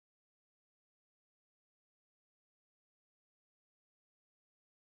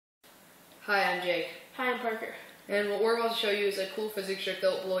Hi, I'm Jake. Hi, I'm Parker. And what we're about to show you is a cool physics trick that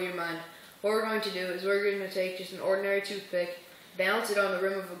will blow your mind. What we're going to do is we're going to take just an ordinary toothpick, balance it on the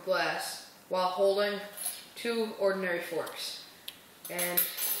rim of a glass while holding two ordinary forks. And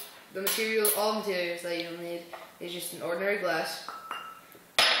all the materials that you'll need is just an ordinary glass,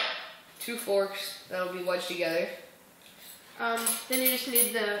 two forks that'll be wedged together. Then you just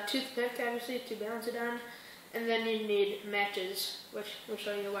need the toothpick, obviously, to balance it on. And then you need matches, which we'll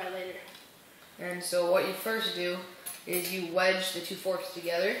show you why later. And so what you first do is you wedge the two forks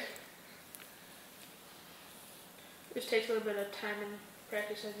together. This takes a little bit of time and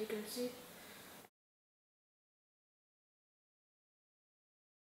practice, as you can see.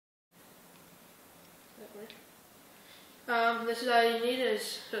 This is all you need,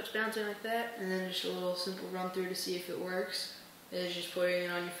 so it's bouncing like that. And then just a little simple run through to see if it works. Is just putting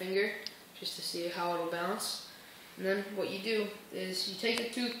it on your finger just to see how it'll bounce. And then what you do is you take a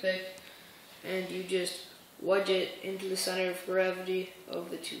toothpick and you just wedge it into the center of gravity of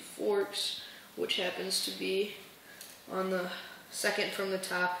the two forks, which happens to be on the second from the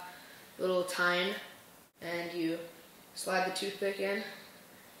top little tine, and you slide the toothpick in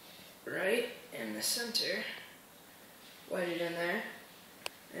right in the center, wedge it in there,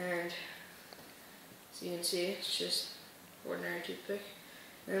 and so you can see it's just ordinary toothpick.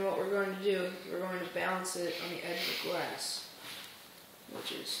 And then what we're going to do is we're going to balance it on the edge of the glass,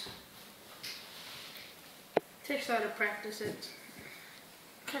 which is takes a lot of practice. It's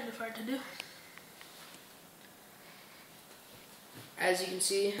kind of hard to do. As you can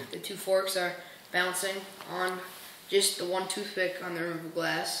see, the two forks are bouncing on just the one toothpick on the rim of the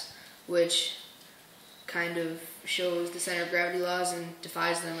glass, which kind of shows the center of gravity laws and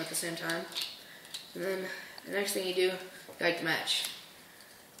defies them at the same time. And then the next thing you do, you light the match.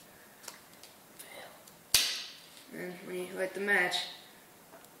 And when you light the match,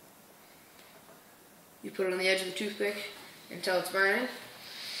 you put it on the edge of the toothpick until it's burning.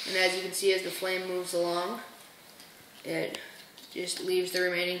 And as you can see, as the flame moves along, it just leaves the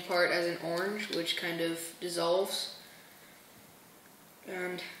remaining part as an orange, which kind of dissolves.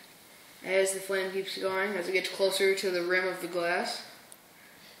 And as the flame keeps going, as it gets closer to the rim of the glass,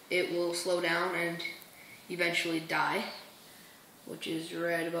 it will slow down and eventually die, which is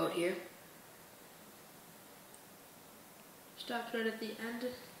right about here. Stops right at the end,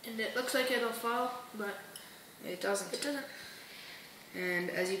 and it looks like it'll fall, but it doesn't. It doesn't. And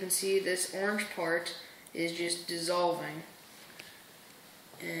as you can see, this orange part is just dissolving.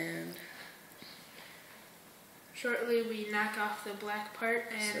 And shortly we knock off the black part,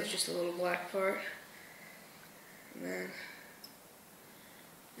 and so it's just a little black part. And then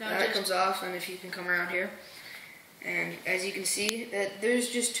that comes off, and if you can come around here. And as you can see, that there's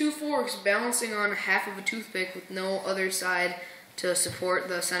just two forks balancing on half of a toothpick with no other side to support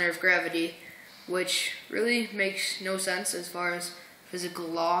the center of gravity, which really makes no sense as far as physical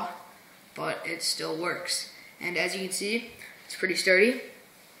law, but it still works. And as you can see, it's pretty sturdy.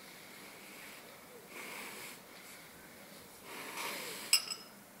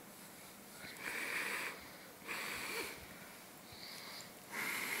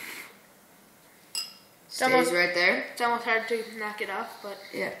 Stays right there. It's almost hard to knock it off, but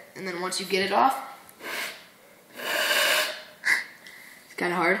yeah. And then once you get it off, it's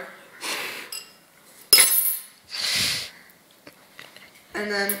kind of hard.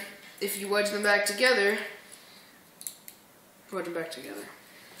 And then if you wedge them back together, wedge them back together.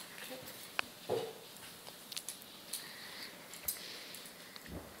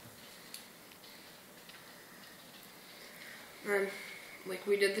 And like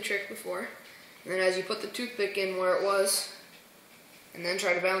we did the trick before. And then as you put the toothpick in where it was, and then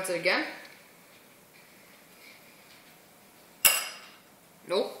try to balance it again.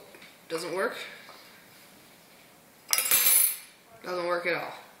 Nope, doesn't work. Doesn't work at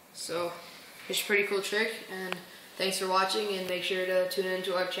all. So, it's a pretty cool trick, and thanks for watching, and make sure to tune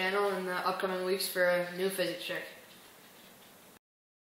into our channel in the upcoming weeks for a new physics trick.